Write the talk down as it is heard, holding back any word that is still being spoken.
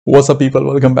What's up people,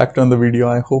 welcome back to another video.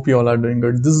 I hope you all are doing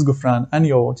good. This is Gufran and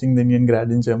you're watching the Indian Grad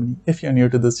in Germany. If you're new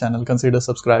to this channel, consider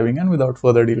subscribing, and without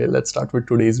further delay, let's start with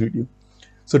today's video.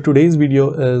 So today's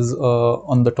video is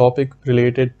on the topic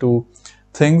related to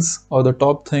things or the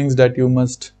top things that you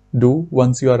must do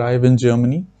once you arrive in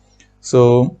Germany.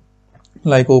 So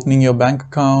like opening your bank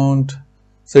account,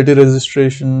 city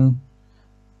registration,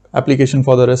 application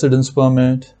for the residence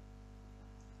permit,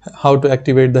 how to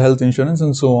activate the health insurance,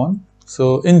 and so on.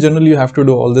 So in general, you have to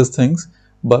do all these things,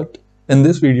 but in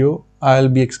this video, I'll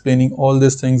be explaining all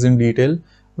these things in detail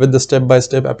with the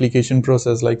step-by-step application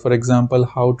process. Like for example,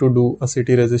 how to do a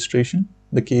city registration,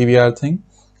 the KVR thing,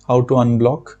 how to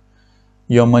unblock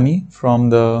your money from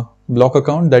the block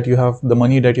account that you have, the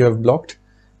money that you have blocked,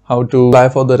 how to apply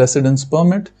for the residence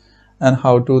permit, and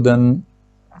how to then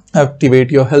activate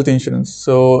your health insurance.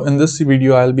 So in this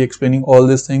video, I'll be explaining all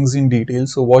these things in detail.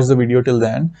 So watch the video till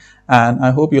the end, and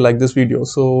I hope you like this video.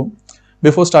 So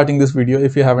before starting this video,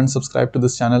 if you haven't subscribed to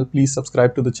this channel, please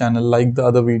subscribe to the channel, like the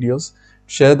other videos,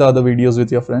 share the other videos with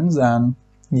your friends, and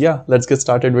yeah, let's get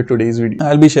started with today's video.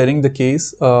 I'll be sharing the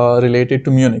case related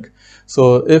to Munich.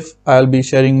 So if I'll be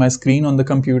sharing my screen on the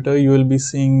computer, you will be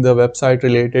seeing the website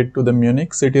related to the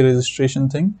Munich city registration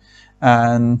thing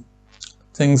and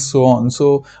things so on.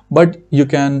 So but you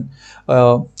can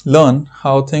learn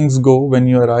how things go when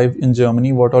you arrive in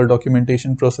Germany, what all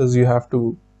documentation process you have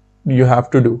to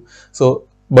do. So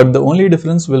but the only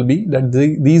difference will be that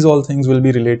these all things will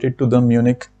be related to the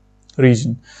Munich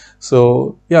region.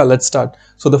 So yeah, let's start.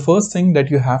 So the first thing that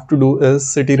you have to do is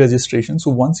city registration. So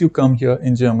once you come here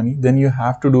in Germany, then you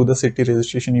have to do the city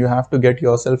registration. You have to get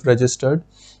yourself registered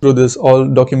through this all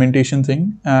documentation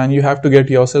thing, and you have to get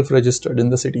yourself registered in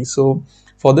the city. So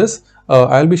for this,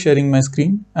 I'll be sharing my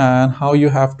screen and how you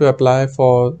have to apply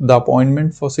for the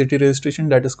appointment for city registration,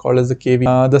 that is called as the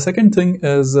KV. The second thing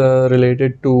is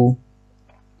related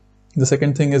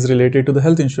to the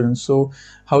health insurance. So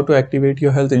how to activate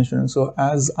your health insurance. So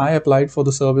as I applied for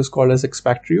the service called as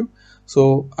Expatrio,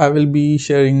 so I will be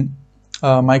sharing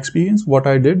my experience, what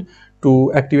I did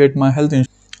to activate my health insurance.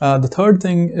 The third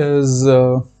thing is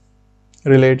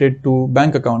related to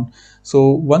bank account.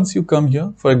 So once you come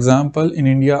here, for example, in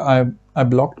India, I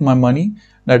blocked my money,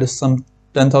 that is some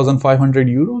 10,500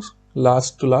 euros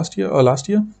last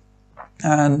year,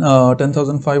 and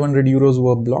 10,500 euros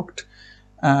were blocked.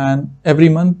 And every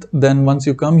month, then once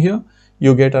you come here,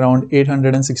 you get around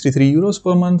 863 euros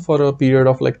per month for a period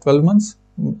of like 12 months.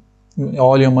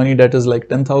 All your money that is like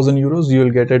 10,000 euros, you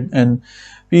will get it in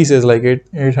pieces like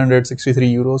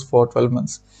 863 euros for 12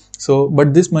 months. So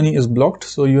but this money is blocked,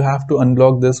 so you have to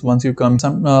unblock this once you come.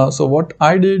 So what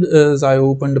I did is I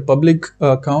opened a public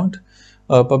account,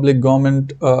 a public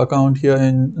government account here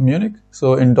in Munich,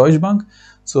 so in Deutsche Bank.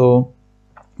 So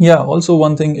yeah, also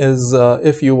one thing is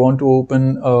if you want to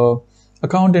open a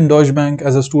account in Deutsche Bank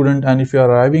as a student, and if you are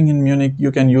arriving in Munich,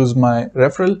 you can use my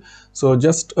referral. So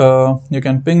just you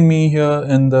can ping me here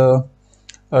in the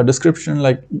description,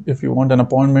 like if you want an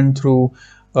appointment through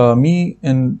me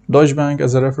in Deutsche Bank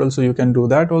as a referral, so you can do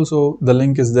that also. The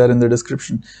link is there in the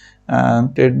description.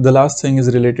 And the last thing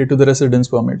is related to the residence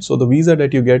permit. So the visa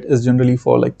that you get is generally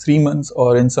for like 3 months,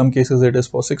 or in some cases it is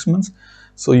for 6 months.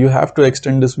 So you have to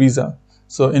extend this visa.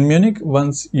 So in Munich,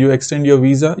 once you extend your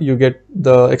visa, you get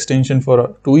the extension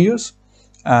for 2 years.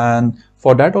 And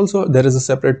for that also, there is a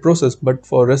separate process. But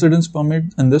for residence permit,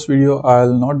 in this video,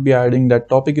 I'll not be adding that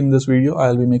topic in this video.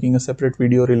 I'll be making a separate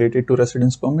video related to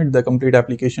residence permit, the complete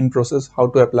application process, how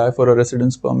to apply for a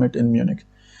residence permit in Munich.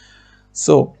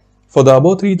 So for the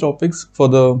above 3 topics, for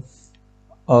the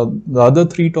other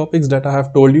 3 topics that I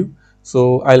have told you,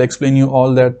 so I'll explain you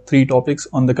all that 3 topics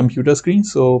on the computer screen.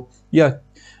 So yeah,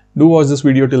 do watch this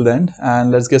video till the end,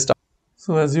 and let's get started.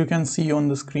 So as you can see on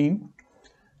the screen,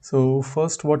 so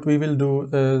first what we will do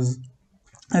is,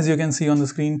 as you can see on the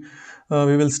screen,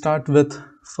 we will start with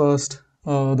first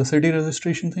the city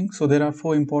registration thing. So there are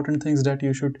 4 important things that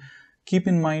you should keep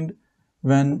in mind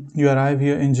when you arrive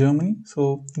here in Germany.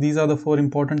 So these are the 4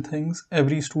 important things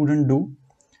every student do,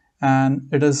 and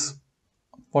it is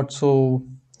what, so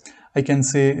I can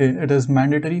say it is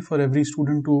mandatory for every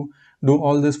student to do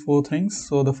all these 4 things.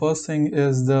 So the first thing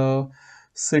is the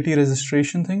city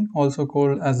registration thing, also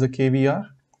called as the KVR.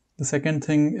 The second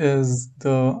thing is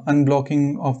the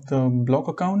unblocking of the block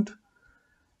account,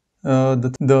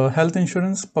 the health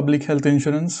insurance, public health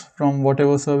insurance from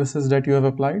whatever services that you have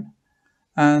applied.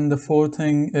 And the fourth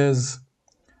thing is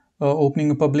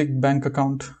opening a public bank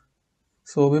account.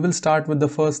 So we will start with the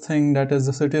first thing, that is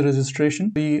the city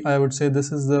registration. I would say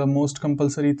this is the most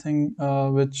compulsory thing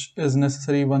which is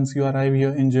necessary once you arrive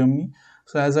here in Germany.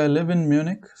 So as I live in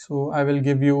Munich, so I will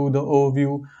give you the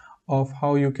overview of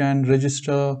how you can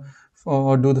register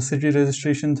or do the city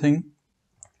registration thing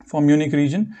for Munich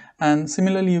region, and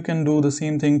similarly you can do the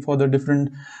same thing for the different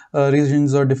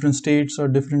regions or different states or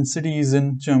different cities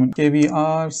in Germany.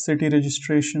 KVR city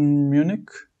registration Munich,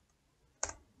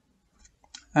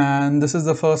 and this is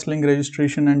the first link,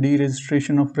 registration and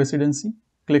deregistration of residency.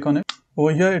 Click on it.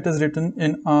 Over here it is written,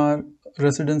 in our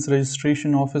residence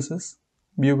registration offices,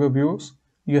 bureaus,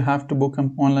 you have to book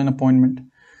an online appointment.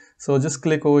 So just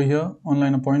click over here,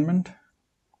 online appointment.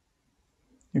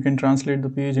 You can translate the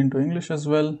page into English as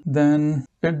well. Then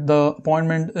the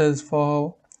appointment is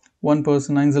for one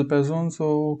person, Einzelperson.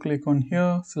 So click on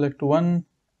here, select one,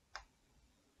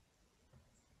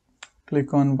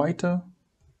 click on Weiter,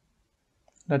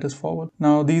 that is forward.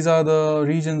 Now these are the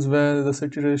regions where the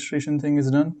city registration thing is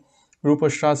done.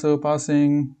 Ruperstraße,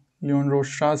 Passing,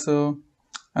 Leonrothstraße,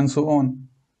 and so on.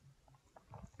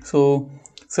 So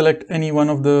select any one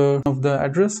of the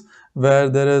address where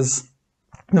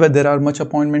there are much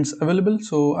appointments available.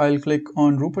 So I'll click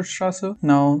on Rupertstraße.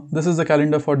 Now this is the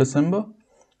calendar for December.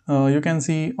 You can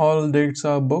see all dates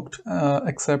are booked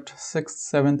except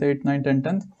 6th, 7th, 8th, 9th and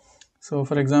 10th. So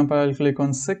for example, I'll click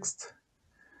on 6th.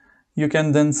 You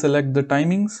can then select the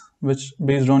timings which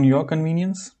based on your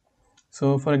convenience.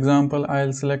 So for example,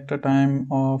 I'll select a time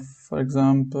of, for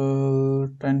example,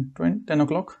 10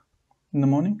 o'clock in the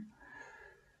morning.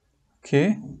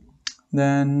 Okay.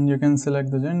 Then you can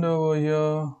select the gender over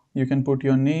here. You can put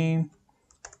your name,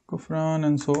 Kufran,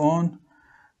 and so on,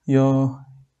 your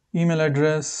email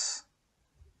address,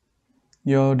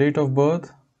 your date of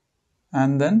birth,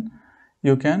 and then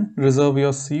you can reserve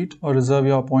your seat or reserve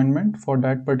your appointment for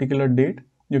that particular date.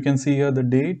 You can see here the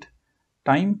date,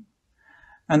 time,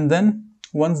 and then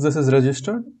once this is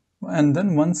registered,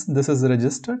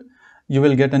 you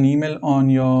will get an email on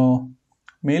your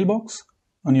mailbox,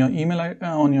 on your email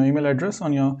address,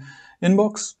 on your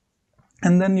inbox,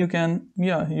 and then you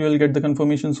will get the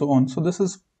confirmation, so on. So this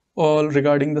is all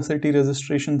regarding the city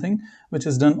registration thing, which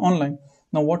is done online.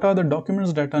 Now what are the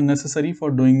documents that are necessary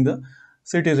for doing the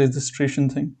city registration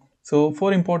thing? So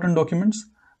 4 important documents.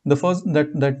 The first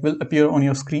that will appear on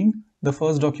your screen. The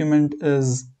first document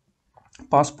is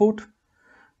passport,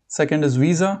 second is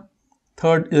visa,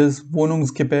 third is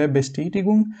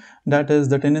Wohnungsgeberbestätigung, that is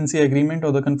the tenancy agreement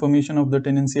or the confirmation of the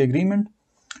tenancy agreement.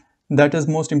 That is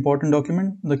most important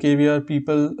document. The KVR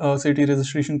people, city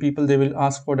registration people, they will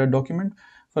ask for that document.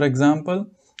 For example,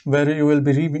 where you will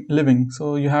be living.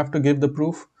 So you have to give the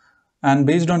proof, and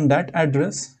based on that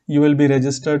address, you will be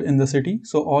registered in the city.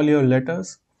 So all your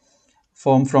letters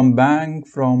from bank,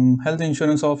 from health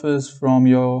insurance office, from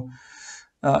your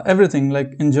everything,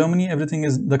 like in Germany,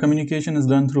 the communication is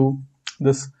done through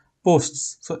this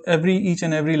posts. So each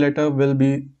and every letter will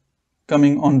be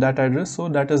coming on that address. So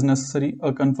that is necessary,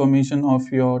 a confirmation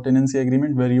of your tenancy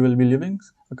agreement where you will be living,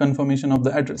 a confirmation of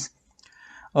the address.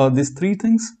 These 3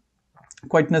 things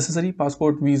quite necessary: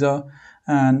 passport, visa,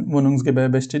 and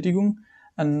Wohnungsgeberbestätigung.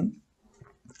 And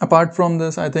apart from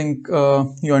this, I think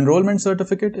your enrollment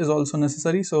certificate is also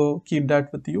necessary, so keep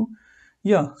that with you.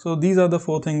 Yeah, so these are the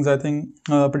 4 things I think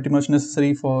pretty much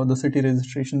necessary for the city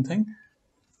registration thing.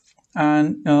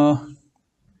 And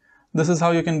this is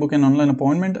how you can book an online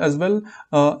appointment, as well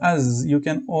as you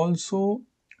can also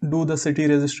do the city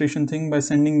registration thing by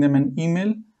sending them an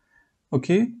email,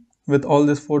 okay, with all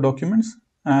these 4 documents.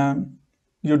 And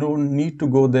you don't need to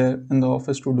go there in the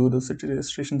office to do the city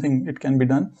registration thing. It can be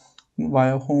done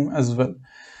via home as well.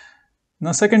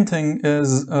 Now second thing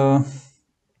is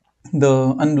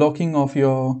the unblocking of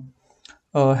your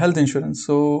health insurance.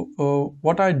 So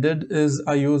what I did is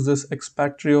I used this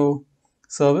Expatrio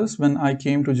service when I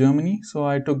came to Germany. So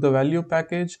I took the value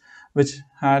package, which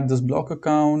had this block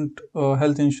account,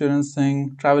 health insurance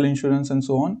thing, travel insurance, and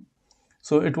so on.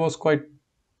 So it was quite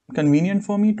convenient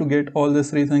for me to get all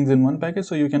these 3 things in one package.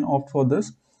 So you can opt for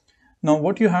this. Now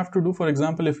what you have to do, for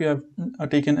example, if you have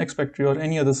taken Expatrio or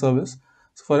any other service,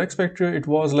 so for Expatrio it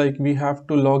was like we have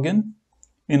to log in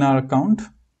our account,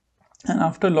 and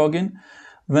after login,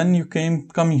 when you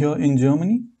come here in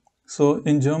Germany, so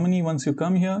in Germany, once you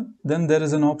come here, then there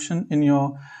is an option in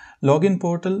your login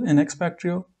portal in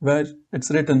Expatrio where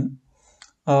it's written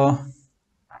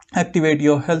activate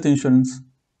your health insurance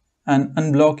and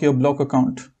unblock your block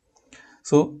account.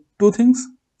 So 2 things.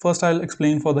 First, I'll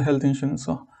explain for the health insurance.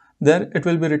 So there it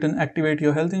will be written activate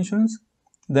your health insurance.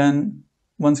 Then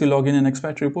once you log in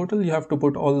Expatrio portal, you have to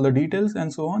put all the details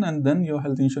and so on, and then your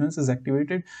health insurance is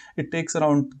activated. It takes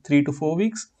around 3 to 4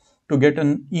 weeks to get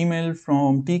an email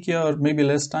from TK, or maybe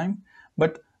less time,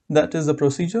 but that is the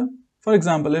procedure. For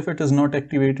example, if it is not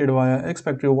activated via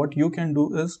Expatrio, what you can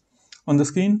do is, on the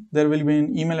screen there will be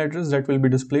an email address that will be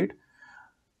displayed.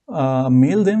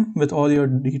 mail them with all your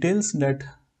details that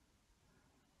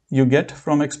you get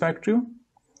from Expatrio,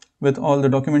 with all the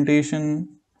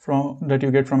documentation that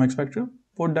you get from Expatrio.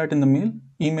 Put that in the mail,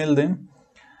 email them.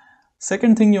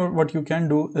 Second thing, what you can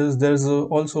do is there's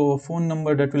also a phone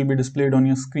number that will be displayed on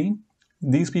your screen.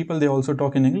 These people, they also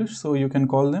talk in English, so you can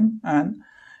call them and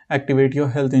activate your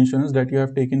health insurance that you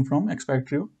have taken from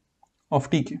Expatrio of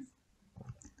TK.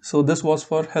 So this was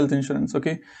for health insurance.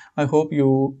 Okay, I hope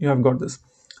you have got this.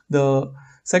 The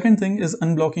second thing is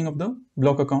unblocking of the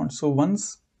block account. So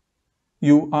once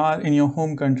you are in your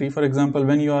home country, for example,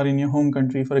 when you are in your home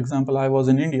country, for example, I was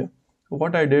in India.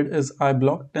 What I did is I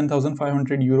blocked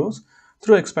 10,500 euros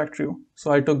through Expatrio.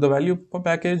 So I took the value per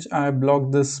package, I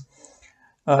blocked this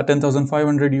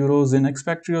 10,500 euros in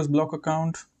Expatrio's block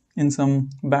account in some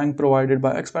bank provided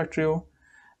by Expatrio,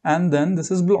 and then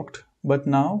this is blocked. But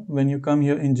now when you come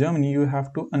here in Germany, you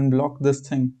have to unblock this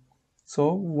thing.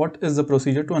 So what is the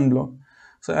procedure to unblock?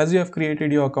 So as you have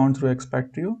created your account through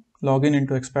Expatrio, log in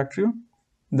into Expatrio,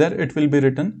 there it will be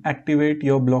written activate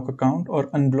your block account or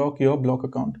unblock your block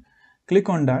account. Click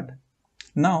on that.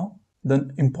 Now the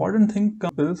important thing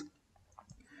is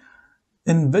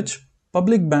in which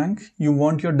public bank you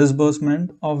want your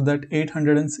disbursement of that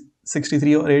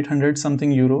 863 or 800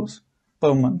 something euros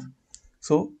per month.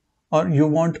 So, or you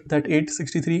want that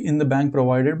 863 in the bank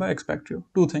provided by Expatrio.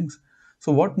 Two things.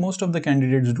 So what most of the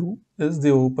candidates do is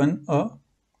they open a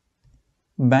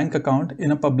bank account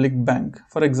in a public bank.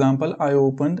 For example, I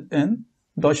opened in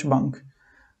Deutsche Bank.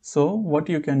 So what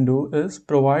you can do is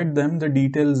provide them the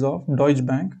details of Deutsche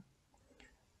Bank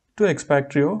to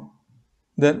Expatrio.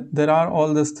 There are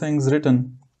all these things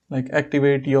written, like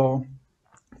activate your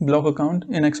block account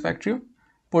in Expatrio,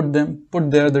 put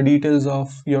there the details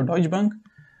of your Deutsche Bank,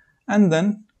 and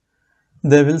then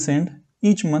they will send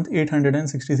each month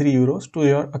 863 euros to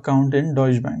your account in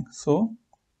Deutsche Bank. So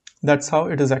that's how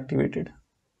it is activated.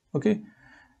 Okay,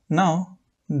 now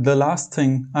the last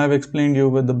thing I've explained you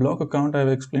with the block account, I've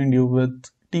explained you with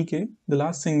TK. The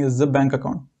last thing is the bank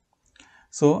account.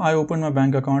 So I opened my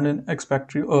bank account in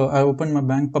Expatrio. I opened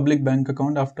my public bank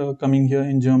account after coming here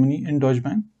in Germany in Deutsche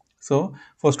Bank. So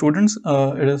for students,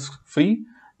 it is free.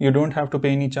 You don't have to pay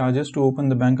any charges to open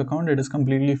the bank account. It is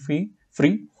completely free.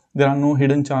 There are no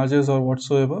hidden charges or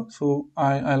whatsoever. So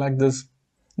I like this,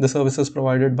 the services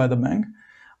provided by the bank.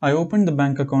 I opened the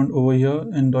bank account over here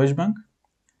in Deutsche Bank.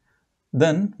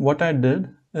 Then what I did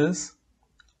is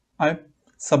I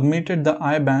submitted the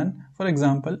IBAN. For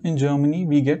example, in Germany,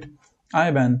 we get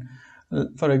IBAN.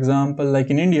 For example,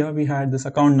 like in India, we had this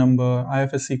account number,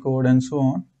 IFSC code, and so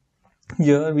on.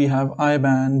 Here we have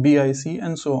IBAN, BIC,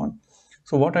 and so on.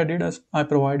 So what I did is I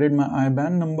provided my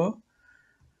IBAN number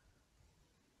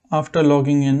after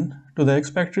logging in to the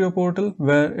Expatrio portal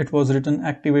where it was written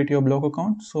activate your block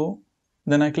account. So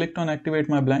then I clicked on activate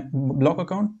my block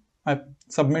account. I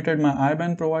submitted my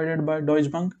IBAN provided by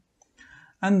Deutsche Bank.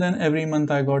 And then every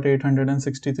month I got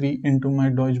 863 into my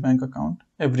Deutsche Bank account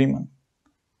every month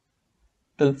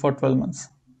for 12 months.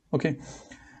 Okay.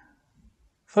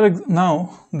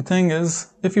 Now the thing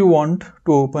is, if you want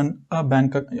to open a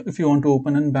bank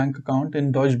account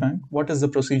in Deutsche Bank, what is the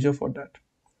procedure for that?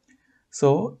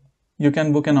 So you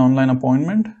can book an online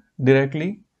appointment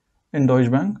directly in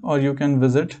Deutsche Bank, or you can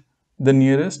visit the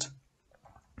nearest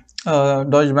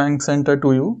Deutsche Bank center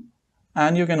to you,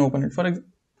 and you can open it.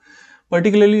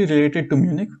 Particularly related to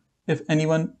Munich, if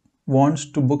anyone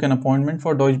wants to book an appointment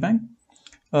for Deutsche Bank,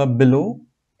 below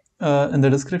in the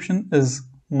description is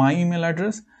my email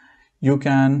address. You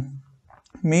can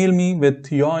mail me with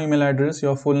your email address,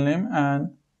 your full name, and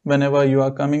whenever you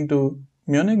are coming to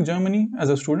Munich, Germany as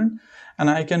a student, and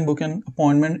I can book an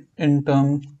appointment in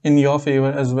your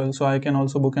favor as well. So I can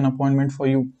also book an appointment for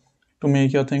you to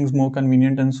make your things more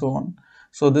convenient and so on.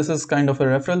 So this is kind of a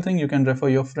referral thing. You can refer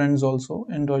your friends also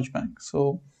in Deutsche Bank.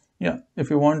 So yeah, if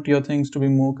you want your things to be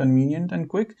more convenient and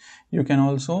quick, you can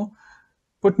also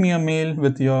put me a mail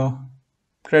with your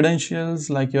credentials,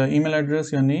 like your email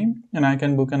address, your name, and I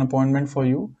can book an appointment for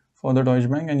you for the Deutsche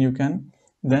Bank, and you can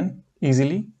then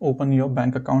easily open your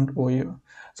bank account over here.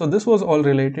 So this was all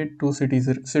related to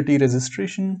city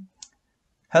registration,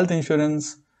 health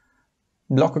insurance,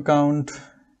 block account,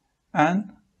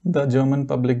 and the German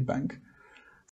public bank.